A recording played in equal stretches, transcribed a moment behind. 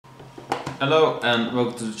Hello and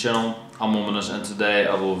welcome to the channel. I'm Ominous and today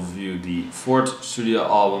I will review the fourth studio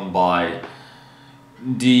album by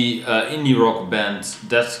the indie rock band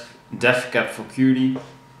Death Cab For Cutie,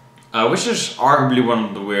 which is arguably one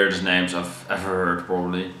of the weirdest names I've ever heard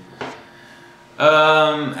probably.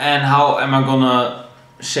 And how am I gonna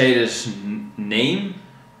say this name?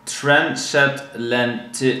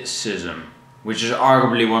 Transatlanticism, which is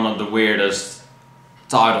arguably one of the weirdest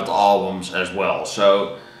titled albums as well.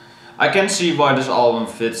 So I can see why this album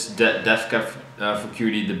fits Death Cab For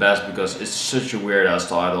Cutie the best, because it's such a weird ass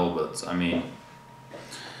title, but I mean,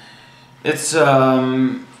 it's a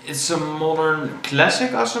modern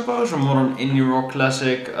classic, I suppose, a modern indie rock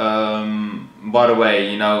classic. By the way,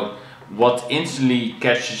 you know what instantly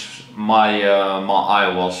catches my eye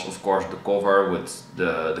was, of course, the cover with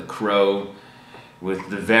the crow, with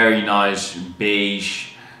the very nice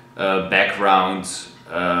beige background,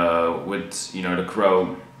 with the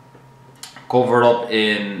crow covered up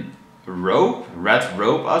in rope, red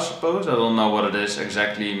rope, I suppose. I don't know what it is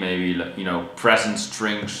exactly. Maybe present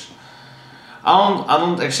strings. I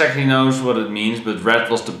don't exactly know what it means, but red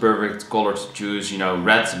was the perfect color to choose.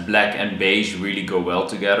 Red, black, and beige really go well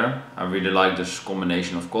together. I really like this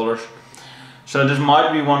combination of colors. So this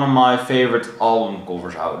might be one of my favorite album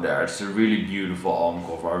covers out there. It's a really beautiful album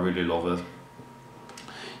cover. I really love it.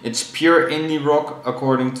 It's pure indie rock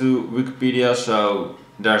according to Wikipedia, so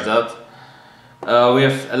there's that. We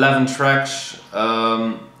have 11 tracks,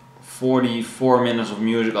 44 minutes of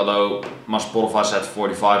music, although my Spotify said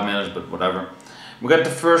 45 minutes, but whatever. We got the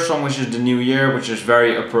first song, which is The New Year, which is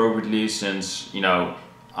very appropriately since,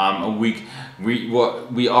 I'm a week,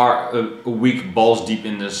 we are a week balls deep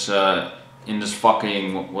in this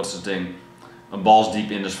fucking, what's the thing? Balls deep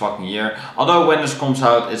in this fucking year. Although when this comes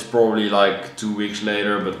out, it's probably like 2 weeks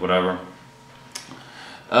later, but whatever.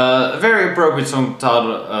 A very appropriate song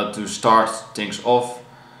title to start things off.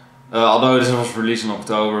 Although this was released in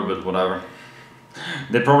October, but whatever.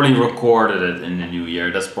 They probably recorded it in the new year.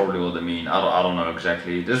 That's probably what they mean. I don't know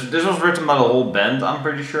exactly. This was written by the whole band, I'm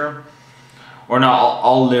pretty sure. Or no,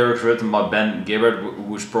 all lyrics written by Ben Gibbard,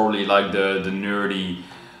 who's probably like the nerdy,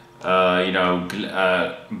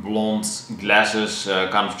 blonde glasses,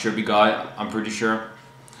 kind of chubby guy. I'm pretty sure.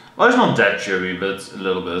 Well, he's not that chubby, but a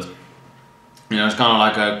little bit. It's kind of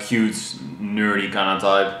like a cute, nerdy kind of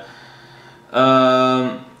type.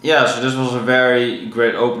 Yeah, so this was a very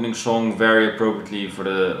great opening song, very appropriately for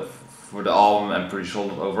the album, and pretty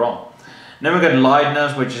solid overall. Then we got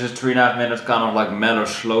Lightness, which is a 3.5 minute kind of like mellow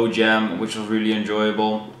slow jam, which was really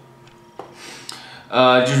enjoyable.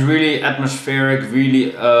 Just really atmospheric,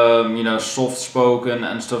 really soft spoken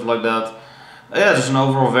and stuff like that. Yeah, just an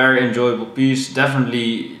overall very enjoyable piece.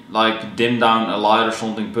 Definitely like dim down a light or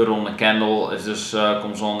something, put on a candle if this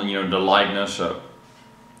comes on, the lightness, so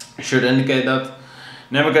it should indicate that.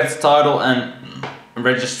 Then we get the title and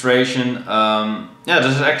registration. Yeah,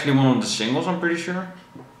 this is actually one of the singles, I'm pretty sure.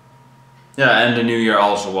 Yeah, and The New Year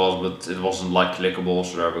also was, but it wasn't like clickable,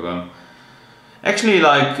 so there we go. Actually,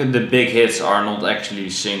 like the big hits are not actually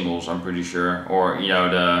singles, I'm pretty sure, or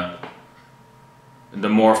the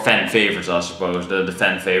more fan favorites, I suppose. The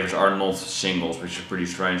fan favorites are not singles, which is pretty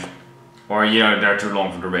strange. Or they're too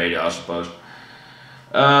long for the radio, I suppose.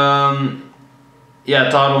 Yeah,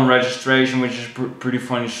 title and registration, which is pretty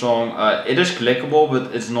funny song. It is clickable,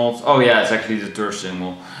 but it's not. Oh yeah, it's actually the third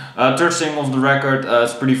single. Third single of the record.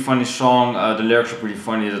 It's a pretty funny song. The lyrics are pretty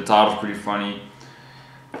funny. The title's pretty funny.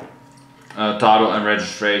 Title and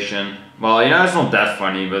registration. Well, it's not that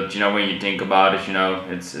funny, but when you think about it,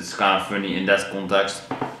 it's kind of funny in that context.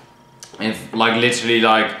 If like literally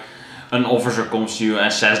like an officer comes to you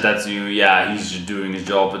and says that to you, yeah, he's just doing his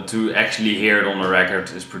job, but to actually hear it on the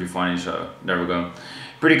record is pretty funny, so there we go.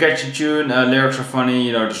 Pretty catchy tune, lyrics are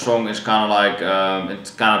funny, the song is kind of like,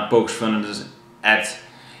 it kind of pokes fun at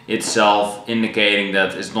itself, indicating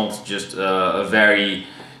that it's not just a very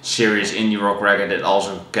serious indie rock record, it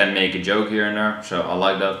also can make a joke here and there, so I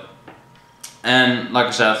like that. And like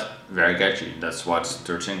I said, very catchy, that's why it's the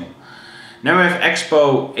third single. Then we have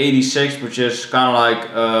Expo 86, which is kind of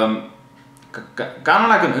like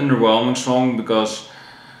an underwhelming song, because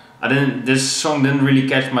this song didn't really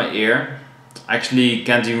catch my ear. I actually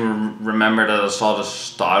can't even remember that I saw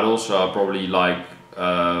this title, so I probably like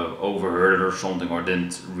overheard it or something, or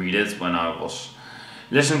didn't read it when I was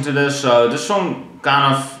listening to this. So this song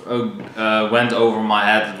kind of went over my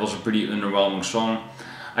head. It was a pretty underwhelming song.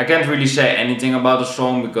 I can't really say anything about the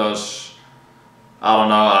song because I don't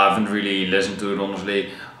know, I haven't really listened to it honestly.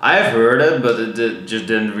 I have heard it, but it just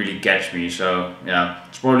didn't really catch me, so yeah,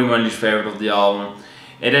 it's probably my least favorite of the album.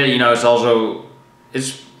 It's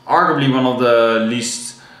arguably one of the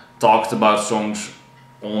least talked about songs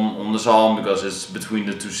on this album because it's between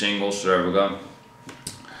the 2 singles. So there we go.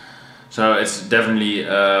 So it's definitely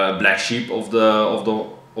a black sheep of the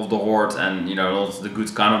horde, and you know, not the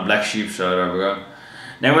good kind of black sheep. So there we go.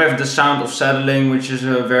 Then we have The Sound of Settling, which is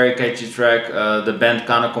a very catchy track. The band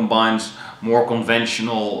kind of combines more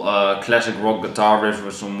conventional classic rock guitar riffs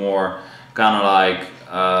with some more kind of like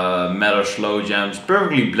mellow slow jams,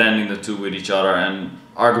 perfectly blending the two with each other and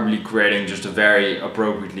arguably creating just a very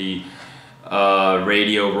appropriately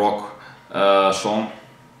radio rock song.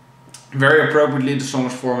 Very appropriately, the song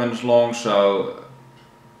is 4 minutes long, so,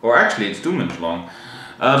 or actually it's 2 minutes long.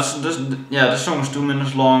 This song is 2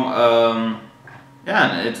 minutes long.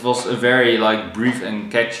 Yeah, and it was a very like brief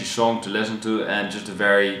and catchy song to listen to, and just a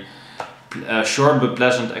very short but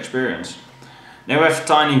pleasant experience. Then we have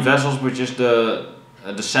Tiny Vessels, which is the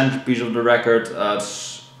centerpiece of the record.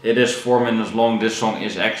 It is 4 minutes long. This song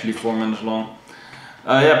is actually 4 minutes long.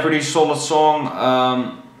 Yeah, pretty solid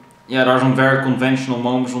song. Yeah, there are some very conventional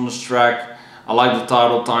moments on this track. I like the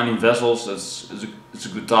title, Tiny Vessels. It's a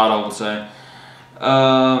good title, I would say.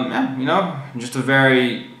 Yeah, you know, just a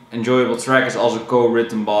very enjoyable track. It's also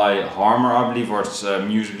co-written by Harmer, I believe, or it's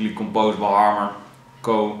musically composed by Harmer.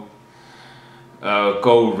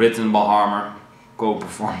 Co-written by Harmer.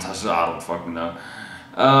 Co-performed, I don't fucking know.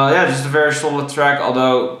 Yeah, just a very solid track,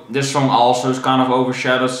 although this song also is kind of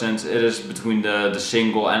overshadowed since it is between the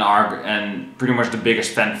single and pretty much the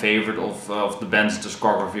biggest fan favorite of the band's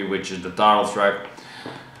discography, which is the title track,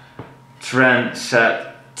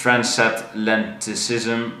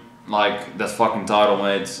 Transatlanticism. Like, that fucking title,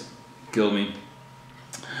 mate, kill me.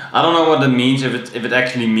 I don't know what that means. If it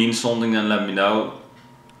actually means something, then let me know.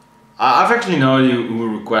 I've actually no idea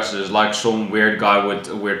who requested this, like some weird guy with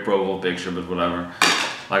a weird profile picture, but whatever.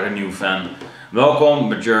 Like a new fan. Welcome,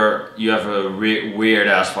 but you have a weird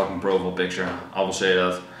ass fucking profile picture. I will say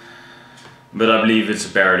that. But I believe it's a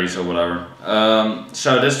parody, so whatever.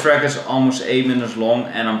 So this track is almost 8 minutes long,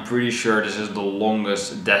 and I'm pretty sure this is the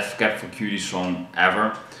longest Death Cab For Cutie song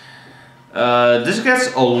ever. This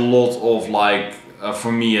gets a lot of like,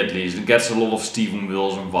 for me at least, it gets a lot of Steven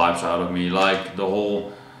Wilson vibes out of me. Like the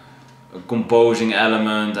whole composing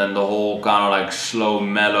element and the whole kind of like slow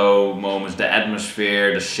mellow moments, the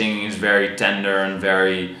atmosphere, the singing is very tender and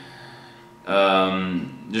very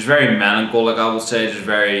just very melancholic, I would say, just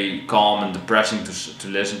very calm and depressing to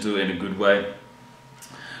listen to in a good way.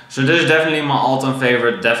 So this is definitely my all-time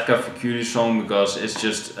favorite Death Cab For Cutie song because it's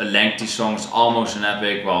just a lengthy song. It's almost an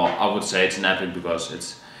epic. Well, I would say it's an epic because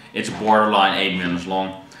it's borderline 8 minutes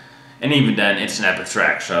long, and even then it's an epic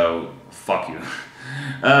track, so fuck you.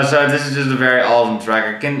 So this is just a very awesome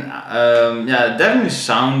track. I can, yeah, it definitely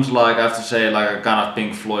sounds like, I have to say, like a kind of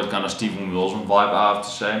Pink Floyd, kind of Steven Wilson vibe, I have to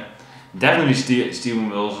say. Definitely Steven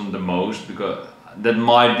Wilson the most, because that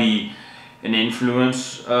might be an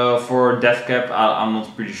influence for Death Cab. I'm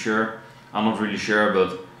not pretty sure. I'm not really sure,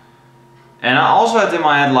 but... And I also had in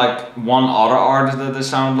my head like one other artist that they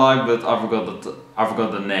sound like, but I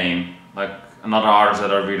forgot the name. Like another artist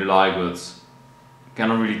that I really like, but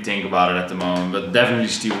cannot really think about it at the moment. But definitely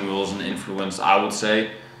Steven Wilson influenced, I would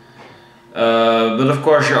say. But of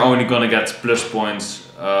course you're only gonna get plus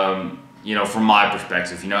points, you know, from my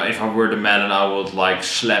perspective. You know, if I were the Madden, I would like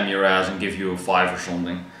slam your ass and give you a 5 or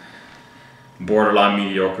something. Borderline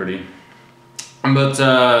mediocrity. But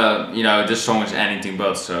you know, this song is anything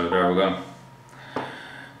but, so there we go.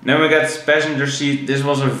 Then we get Passenger Seat. This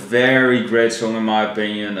was a very great song in my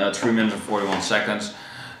opinion. 3 minutes and 41 seconds.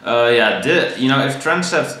 Yeah, you know, if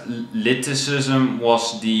Transatlanticism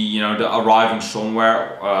was the, you know, the arriving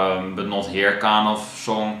somewhere, but not here kind of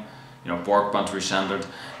song, you know, Porcupine Tree centered,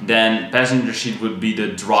 then Passenger Seat would be the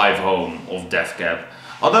drive home of Death Cab.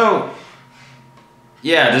 Although,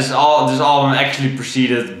 yeah, this album actually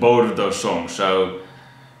preceded both of those songs, so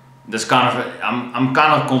that's kind of, I'm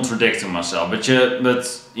kind of contradicting myself. But you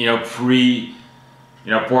know,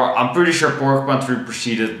 I'm pretty sure Porcupine Tree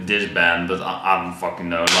preceded this band, but I don't fucking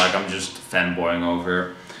know. Like, I'm just fanboying over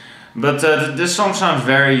here. But this song sounds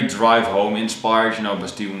very drive home inspired, you know, by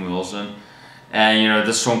Steven Wilson. And you know,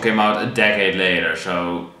 this song came out a decade later,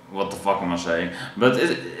 so what the fuck am I saying? But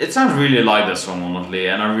it sounds really like that song, honestly,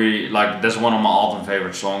 and I really like. That's one of my all-time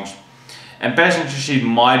favorite songs. And Passenger Seat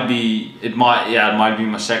might be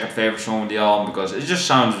my second favorite song of the album because it just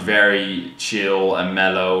sounds very chill and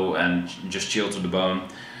mellow and just chill to the bone.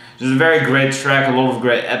 It's a very great track, a lot of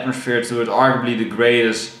great atmosphere to it. Arguably the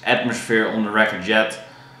greatest atmosphere on the record yet,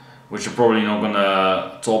 which you're probably not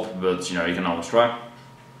gonna top, but you know, you can always try.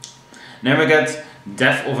 Then we get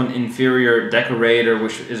Death of an Inferior Decorator,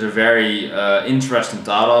 which is a very interesting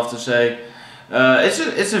title, I have to say.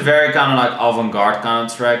 It's a very kind of like avant-garde kind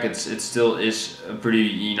of track. It still is a pretty,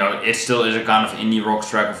 you know, it still is a kind of indie rock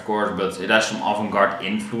track, of course, but it has some avant-garde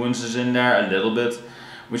influences in there a little bit,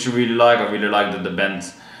 which I really like. I really like that the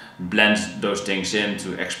band blends those things in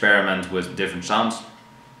to experiment with different sounds.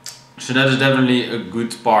 So that is definitely a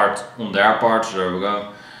good part on their part. So there we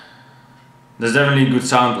go. There's definitely a good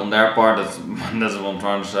sound on their part, that's what I'm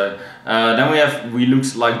trying to say. Then we have We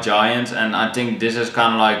Looked Like Giants, and I think this is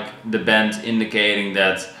kind of like the band indicating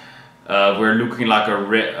that we're looking like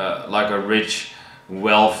a rich,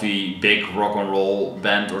 wealthy, big rock and roll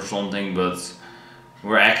band or something, but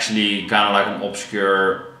we're actually kind of like an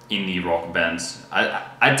obscure indie rock band.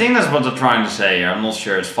 I think that's what they're trying to say here. I'm not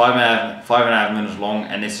sure. It's 5.5 minutes long,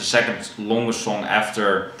 and it's the second longest song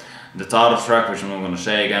after the title track, which I'm not going to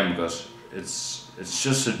say again because it's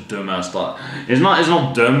just a dumbass title. It's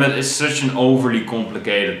not dumb, but it's such an overly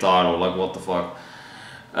complicated title. Like, what the fuck.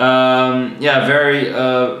 Yeah, very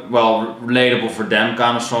well, relatable for them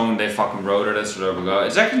kind of song. They fucking wrote it, so there we go.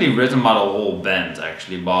 It's actually written by the whole band,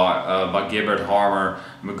 actually, by Gibbard, Harmer,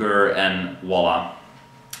 McGurr, and Walla.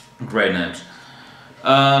 Great names.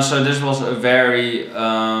 So this was a very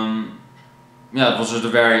yeah, it was just a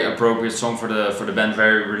very appropriate song for the band,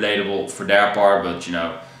 very relatable for their part, but you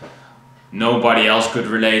know, nobody else could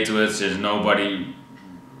relate to it since nobody,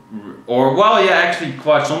 or well, yeah, actually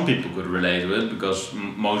quite some people could relate to it because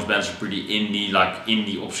most bands are pretty indie, like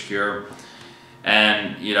indie obscure,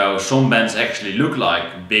 and you know, some bands actually look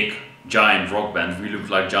like big giant rock bands. We look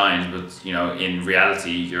like giants, but you know, in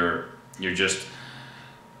reality, you're just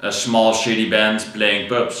a small shitty band playing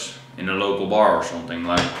pubs in a local bar or something,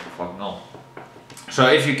 like fuck no. So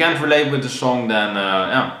if you can't relate with the song, then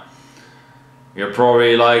yeah, you're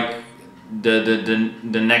probably like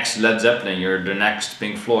the next Led Zeppelin, you're the next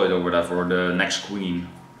Pink Floyd or whatever, or the next Queen,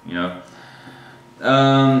 you know.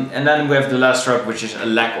 And then we have the last track, which is A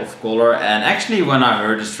Lack of Color, and actually when I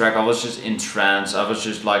heard this track I was just in trance. I was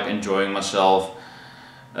just like enjoying myself,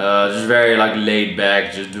 just very like laid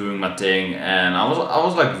back, just doing my thing, and I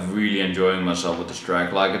was like really enjoying myself with this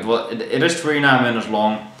track. Like it is 3.5 minutes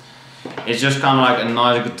long. It's just kind of like a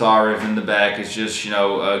nice guitar riff in the back. It's just, you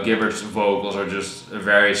know, Gibbard's vocals are just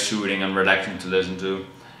very soothing and relaxing to listen to.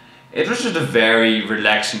 It was just a very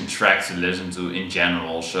relaxing track to listen to in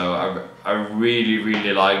general, so I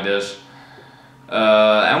really like this.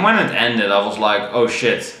 And when it ended I was like, oh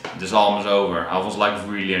shit, this album is over. I was like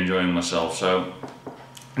really enjoying myself, so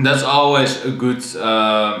that's always a good,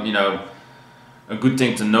 you know, a good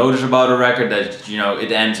thing to notice about a record, that you know,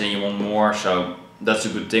 it ends and you want more, so that's a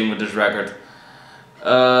good thing with this record.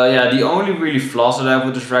 Yeah, the only really flaws that I have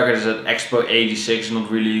with this record is that Expo 86 is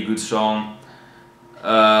not really a good song.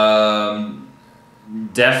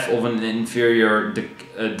 Death of an Inferior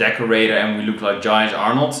Decorator and We Look Like Giants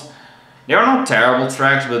are not, they are not terrible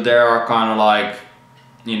tracks, but they are kind of like,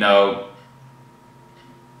 you know,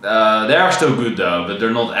 they are still good though, but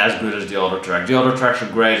they're not as good as the other tracks. The other tracks are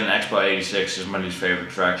great, and Expo 86 is my least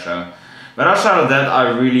favorite track, so. But outside of that, I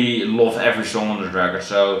really love every song on this record,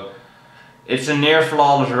 so it's a near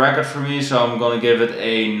flawless record for me, so I'm gonna give it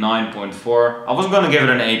a 9.4. I was gonna give it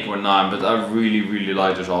an 8.9, but I really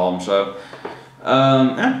like this album, so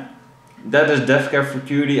yeah. That is Death Cab For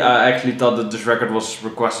Cutie. I actually thought that this record was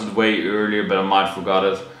requested way earlier, but I might have forgot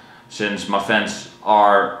it, since my fans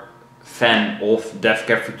are fan of Death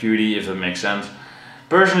Cab For Cutie, if that makes sense.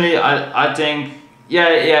 Personally, I think,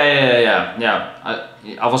 yeah.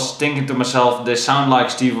 I was thinking to myself, they sound like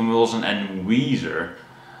Steven Wilson and Weezer.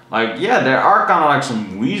 Like, yeah, there are kind of like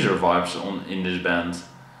some Weezer vibes in this band.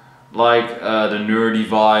 Like the nerdy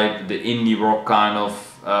vibe, the indie rock kind of,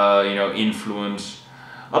 you know, influence.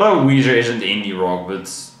 Although Weezer isn't indie rock, but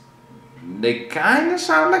they kind of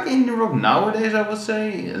sound like indie rock nowadays, I would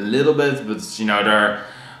say. A little bit, but you know, they're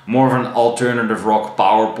more of an alternative rock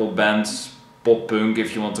power pop band, pop punk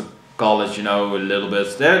if you want to call it, you know, a little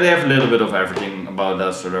bit. They have a little bit of everything about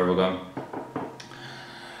that, so there we go.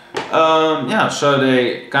 Yeah, so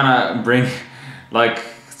they kind of bring like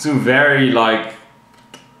two very like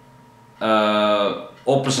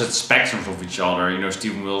opposite spectrums of each other, you know,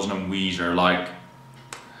 Steven Wilson and Weezer, like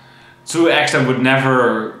two acts that would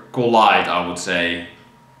never collide, I would say.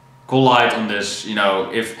 Collide on this, you know,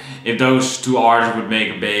 if those two artists would make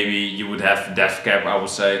a baby, you would have Death Cab, I would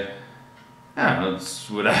say. Yeah, that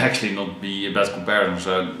would actually not be a bad comparison.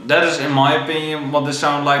 So that is, in my opinion, what they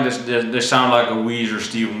sound like. They sound like a Weezer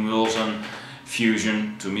Steven Wilson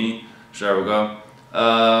fusion to me. So there we go.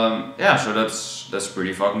 Yeah, so that's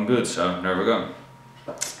pretty fucking good. So there we go.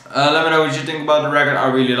 Let me know what you think about the record. I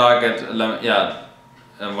really like it. Yeah,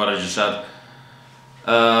 and what I just said.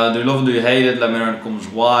 Do you love it, do you hate it? Let me know in the comments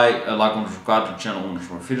why. Like and subscribe to the channel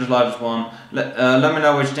for videos like this one. Let me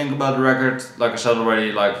know what you think about the record. Like I said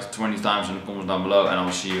already like 20 times in the comments down below, and I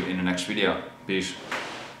will see you in the next video. Peace.